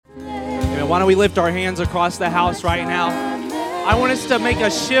Why don't we lift our hands across the house right now? I want us to make a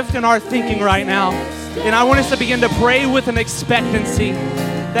shift in our thinking right now. And I want us to begin to pray with an expectancy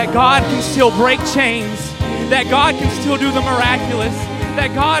that God can still break chains, that God can still do the miraculous,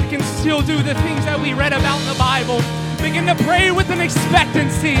 that God can still do the things that we read about in the Bible. Begin to pray with an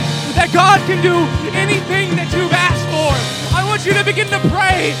expectancy that God can do anything that you've asked for. I want you to begin to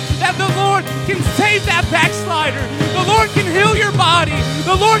pray that the Lord can save that backslider. The Lord can heal your body.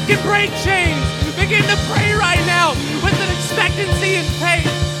 The Lord can break chains. Begin to pray right now with an expectancy and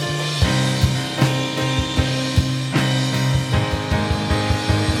faith.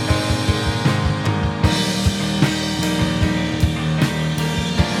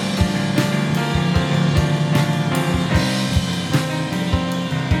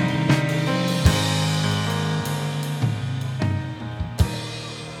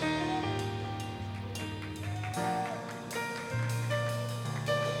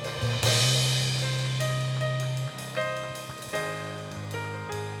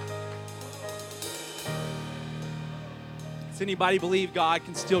 Does anybody believe God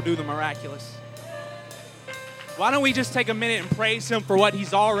can still do the miraculous? Why don't we just take a minute and praise Him for what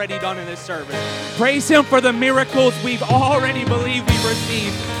He's already done in this service? Praise Him for the miracles we've already believed we've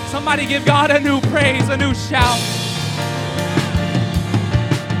received. Somebody give God a new praise, a new shout.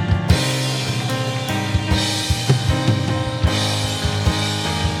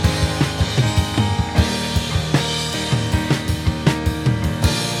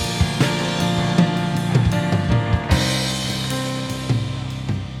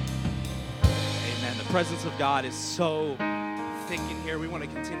 The presence of God is so thick in here. We want to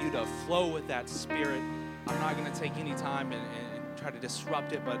continue to flow with that Spirit. I'm not going to take any time and try to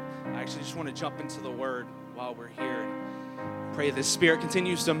disrupt it, but I actually just want to jump into the Word while we're here and pray the Spirit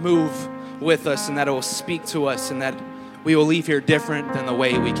continues to move with us and that it will speak to us and that we will leave here different than the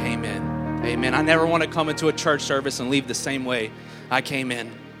way we came in. Amen. I never want to come into a church service and leave the same way I came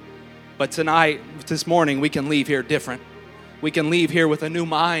in. But tonight, this morning, we can leave here different. We can leave here with a new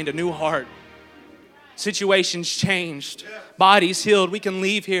mind, a new heart. Situations changed, bodies healed. We can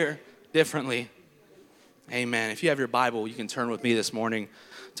leave here differently. Amen. If you have your Bible, you can turn with me this morning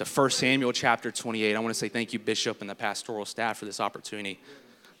to 1 Samuel chapter 28. I want to say thank you, Bishop and the pastoral staff, for this opportunity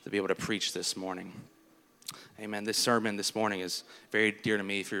to be able to preach this morning. Amen. This sermon this morning is very dear to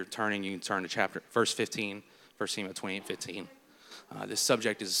me. If you're turning, you can turn to verse 15, 1 Samuel 28, 15. This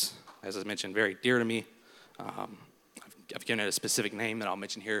subject is, as I mentioned, very dear to me. I've given it a specific name that I'll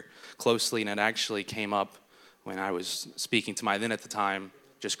mention here closely, and it actually came up when I was speaking to my then at the time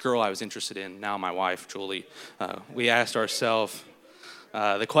just girl I was interested in, now my wife, Julie. We asked ourselves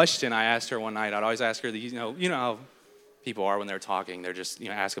the question I asked her one night. I'd always ask her, you know how people are when they're talking. They're just,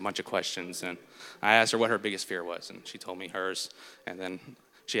 ask a bunch of questions, and I asked her what her biggest fear was, and she told me hers, and then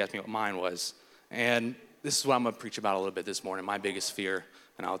she asked me what mine was. And this is what I'm going to preach about a little bit this morning, my biggest fear,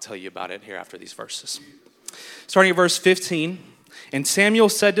 and I'll tell you about it here after these verses. Starting at verse 15, and Samuel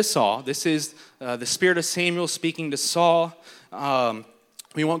said to Saul, this is the spirit of Samuel speaking to Saul.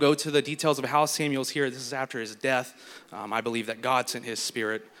 We won't go to the details of how Samuel's here. This is after his death. I believe that God sent his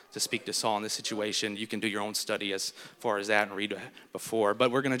spirit to speak to Saul in this situation. You can do your own study as far as that and read before.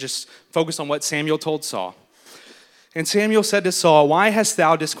 But we're going to just focus on what Samuel told Saul. And Samuel said to Saul, "Why hast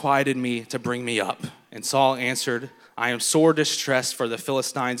thou disquieted me to bring me up?" And Saul answered, "I am sore distressed, for the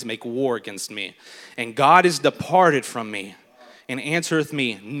Philistines make war against me, and God is departed from me, and answereth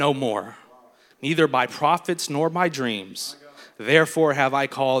me no more, neither by prophets nor by dreams. Therefore have I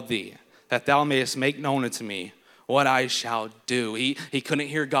called thee, that thou mayest make known unto me what I shall do." He couldn't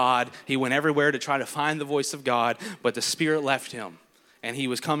hear God. He went everywhere to try to find the voice of God, but the Spirit left him, and he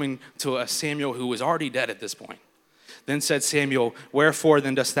was coming to a Samuel who was already dead at this point. Then said Samuel, "Wherefore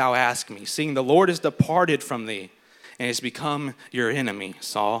then dost thou ask me, seeing the Lord is departed from thee, and has become your enemy,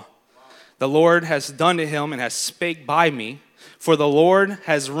 Saul? The Lord has done to him and has spake by me, for the Lord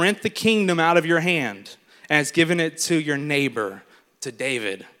has rent the kingdom out of your hand and has given it to your neighbor, to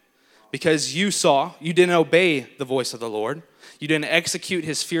David. Because you didn't obey the voice of the Lord. You didn't execute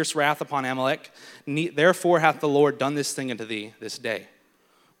his fierce wrath upon Amalek. Therefore hath the Lord done this thing unto thee this day.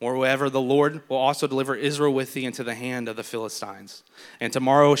 Moreover, the Lord will also deliver Israel with thee into the hand of the Philistines. And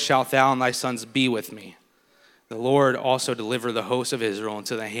tomorrow shalt thou and thy sons be with me. The Lord also deliver the host of Israel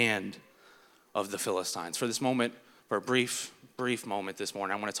into the hand of the Philistines." For this moment, for a brief moment this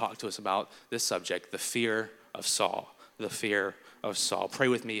morning, I want to talk to us about this subject, the fear of Saul. The fear of Saul. Pray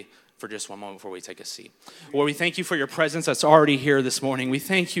with me for just one moment before we take a seat. Lord, we thank you for your presence that's already here this morning. We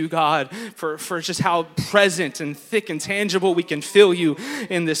thank you, God, for just how present and thick and tangible we can feel you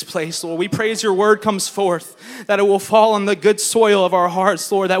in this place, Lord. We praise your word comes forth, that it will fall on the good soil of our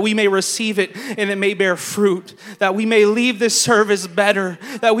hearts, Lord, that we may receive it and it may bear fruit, that we may leave this service better,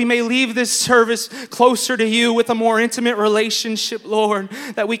 that we may leave this service closer to you with a more intimate relationship, Lord,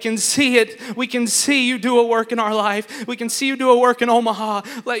 that we can see it. We can see you do a work in our life. We can see you do a work in Omaha.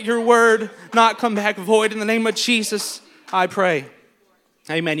 Let your word not come back void. In the name of Jesus, I pray.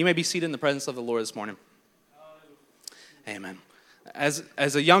 Amen. You may be seated in the presence of the Lord this morning. Amen. As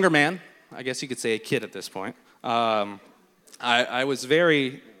a younger man, I guess you could say a kid at this point, I was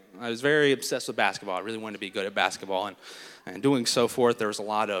very obsessed with basketball. I really wanted to be good at basketball, and doing so forth, there was a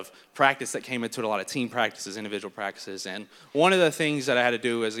lot of practice that came into it, a lot of team practices, individual practices. And one of the things that I had to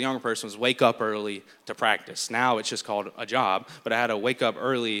do as a younger person was wake up early to practice. Now it's just called a job, but I had to wake up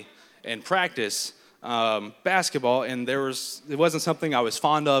early and practice basketball. And it wasn't something I was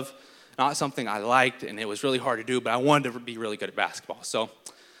fond of, not something I liked, and it was really hard to do, but I wanted to be really good at basketball. So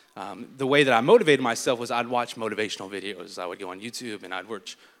the way that I motivated myself was I'd watch motivational videos. I would go on YouTube and I'd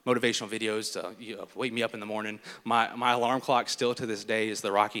watch motivational videos to wake me up in the morning. My alarm clock still to this day is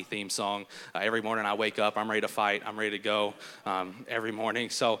the Rocky theme song. Every morning I wake up, I'm ready to fight, I'm ready to go every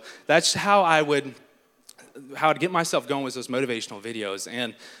morning. So that's how I'd get myself going, was those motivational videos.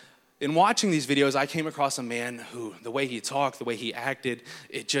 And in watching these videos, I came across a man who, the way he talked, the way he acted,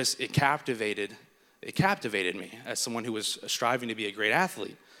 it captivated me as someone who was striving to be a great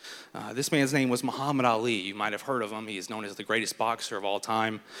athlete. This man's name was Muhammad Ali. You might have heard of him. He is known as the greatest boxer of all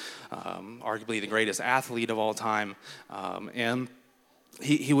time, arguably the greatest athlete of all time. And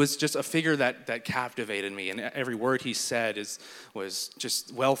he was just a figure that captivated me. And every word he said was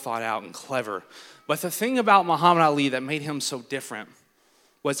just well thought out and clever. But the thing about Muhammad Ali that made him so different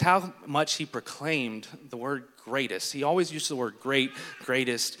was how much he proclaimed the word greatest. He always used the word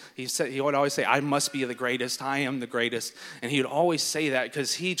greatest. He would always say, I must be the greatest, I am the greatest. And he would always say that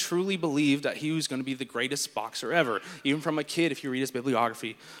because he truly believed that he was going to be the greatest boxer ever. Even from a kid, if you read his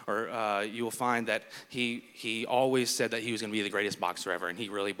bibliography, you will find that he always said that he was going to be the greatest boxer ever, and he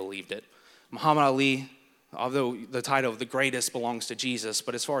really believed it. Muhammad Ali, although the title of the greatest belongs to Jesus,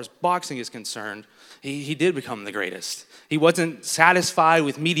 but as far as boxing is concerned, he did become the greatest. He wasn't satisfied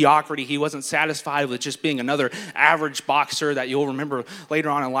with mediocrity. He wasn't satisfied with just being another average boxer that you'll remember later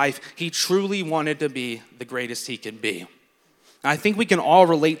on in life. He truly wanted to be the greatest he could be. And I think we can all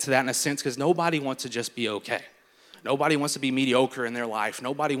relate to that in a sense, because nobody wants to just be okay. Nobody wants to be mediocre in their life.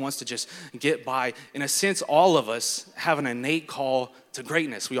 Nobody wants to just get by. In a sense, all of us have an innate call to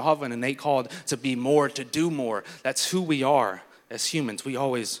greatness. We all have an innate call to be more, to do more. That's who we are as humans. We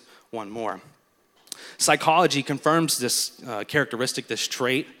always want more. Psychology confirms this characteristic, this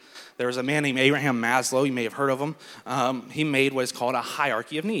trait. There was a man named Abraham Maslow. You may have heard of him. He made what is called a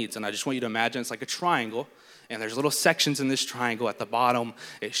hierarchy of needs. And I just want you to imagine it's like a triangle. And there's little sections in this triangle. At the bottom,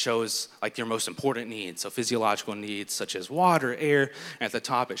 it shows like your most important needs. So physiological needs such as water, air. And at the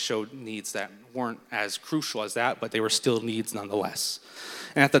top, it showed needs that weren't as crucial as that, but they were still needs nonetheless.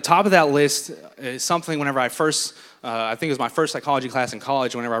 And at the top of that list is something whenever I think it was my first psychology class in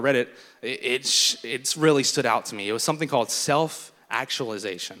college, whenever I read it, it's really stood out to me. It was something called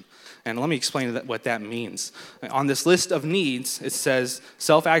self-actualization. And let me explain what that means. On this list of needs, it says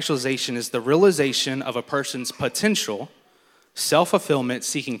self-actualization is the realization of a person's potential, self-fulfillment,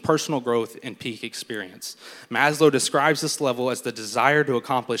 seeking personal growth, and peak experience. Maslow describes this level as the desire to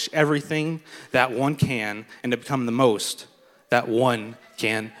accomplish everything that one can and to become the most that one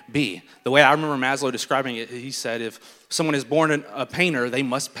can be. The way I remember Maslow describing it, he said, if someone is born a painter, they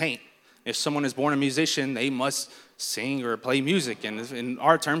must paint. If someone is born a musician, they must sing or play music. And in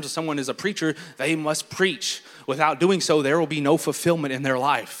our terms, if someone is a preacher, they must preach. Without doing so, there will be no fulfillment in their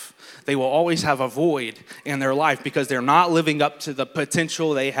life. They will always have a void in their life because they're not living up to the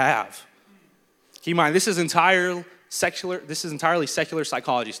potential they have. Keep in mind, this is entirely secular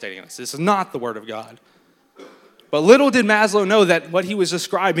psychology stating this. This is not the Word of God. But little did Maslow know that what he was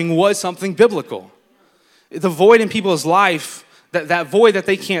describing was something biblical. The void in people's life, that void that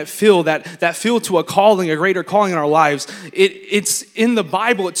they can't fill, that fill to a calling, a greater calling in our lives, it's in the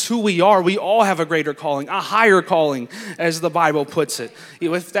Bible. It's who we are. We all have a greater calling, a higher calling, as the Bible puts it.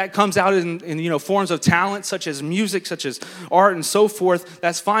 If that comes out in forms of talent, such as music, such as art, and so forth,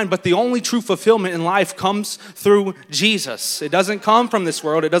 that's fine. But the only true fulfillment in life comes through Jesus. It doesn't come from this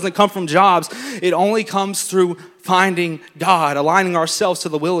world. It doesn't come from jobs. It only comes through finding God, aligning ourselves to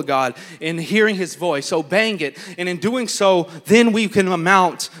the will of God, and hearing His voice, obeying it. And in doing so, then we can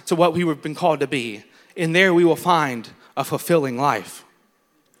amount to what we have been called to be. And there we will find a fulfilling life.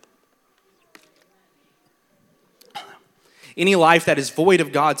 Any life that is void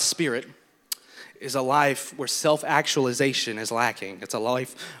of God's Spirit is a life where self-actualization is lacking. It's a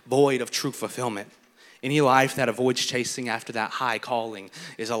life void of true fulfillment. Any life that avoids chasing after that high calling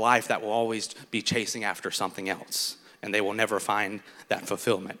is a life that will always be chasing after something else, and they will never find that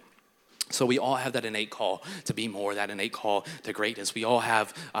fulfillment. So we all have that innate call to be more, that innate call to greatness. We all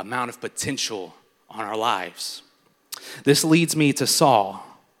have an amount of potential on our lives. This leads me to Saul.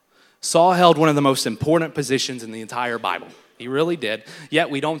 Saul held one of the most important positions in the entire Bible. He really did, yet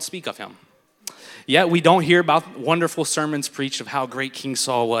we don't speak of him. Yet we don't hear about wonderful sermons preached of how great King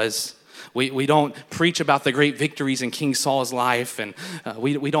Saul was. We don't preach about the great victories in King Saul's life, and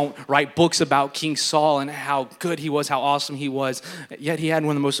we don't write books about King Saul and how good he was, how awesome he was. Yet he had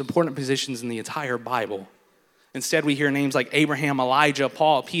one of the most important positions in the entire Bible. Instead, we hear names like Abraham, Elijah,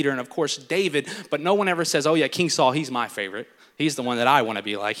 Paul, Peter, and of course David, but no one ever says, oh yeah, King Saul, he's my favorite. He's the one that I want to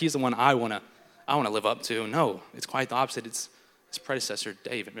be like. He's the one I want to live up to. No, it's quite the opposite. It's his predecessor,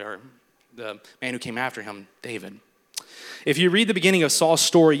 David, or the man who came after him, David. If you read the beginning of Saul's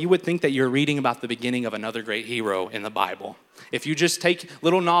story, you would think that you're reading about the beginning of another great hero in the Bible. If you just take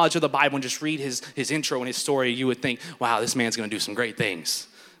little knowledge of the Bible and just read his intro and his story, you would think, wow, this man's going to do some great things.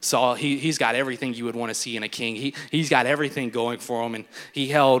 Saul, he's got everything you would want to see in a king. He's got everything going for him, and he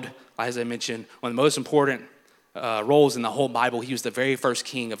held, as I mentioned, one of the most important roles in the whole Bible. He was the very first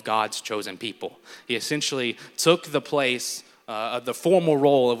king of God's chosen people. He essentially took the place of the formal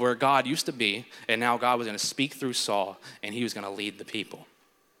role of where God used to be, and now God was going to speak through Saul, and he was going to lead the people.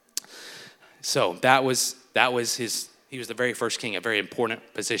 So that was he was the very first king, a very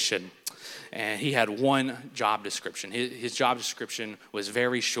important position. And he had one job description. His job description was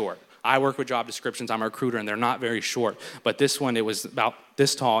very short. I work with job descriptions. I'm a recruiter, and they're not very short. But this one, it was about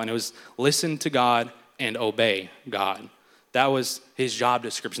this tall, and it was listen to God and obey God. That was his job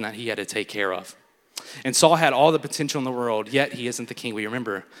description that he had to take care of. And Saul had all the potential in the world, yet he isn't the king, we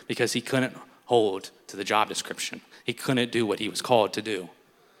remember, because he couldn't hold to the job description. He couldn't do what he was called to do.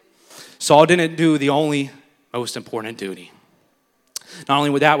 Saul didn't do the only most important duty. Not only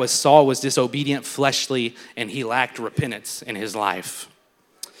with that, was Saul was disobedient, fleshly, and he lacked repentance in his life.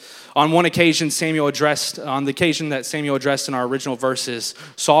 On one occasion, on the occasion that Samuel addressed in our original verses,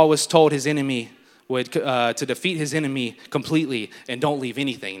 Saul was told his enemy to defeat his enemy completely and don't leave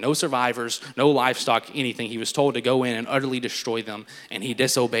anything. No survivors, no livestock, anything. He was told to go in and utterly destroy them, and he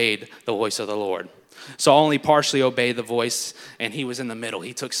disobeyed the voice of the Lord. Saul only partially obeyed the voice, and he was in the middle.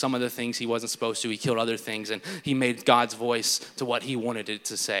 He took some of the things he wasn't supposed to. He killed other things, and he made God's voice to what he wanted it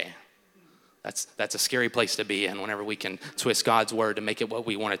to say. That's a scary place to be in whenever we can twist God's word to make it what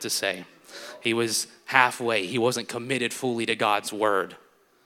we want it to say. He was halfway. He wasn't committed fully to God's word.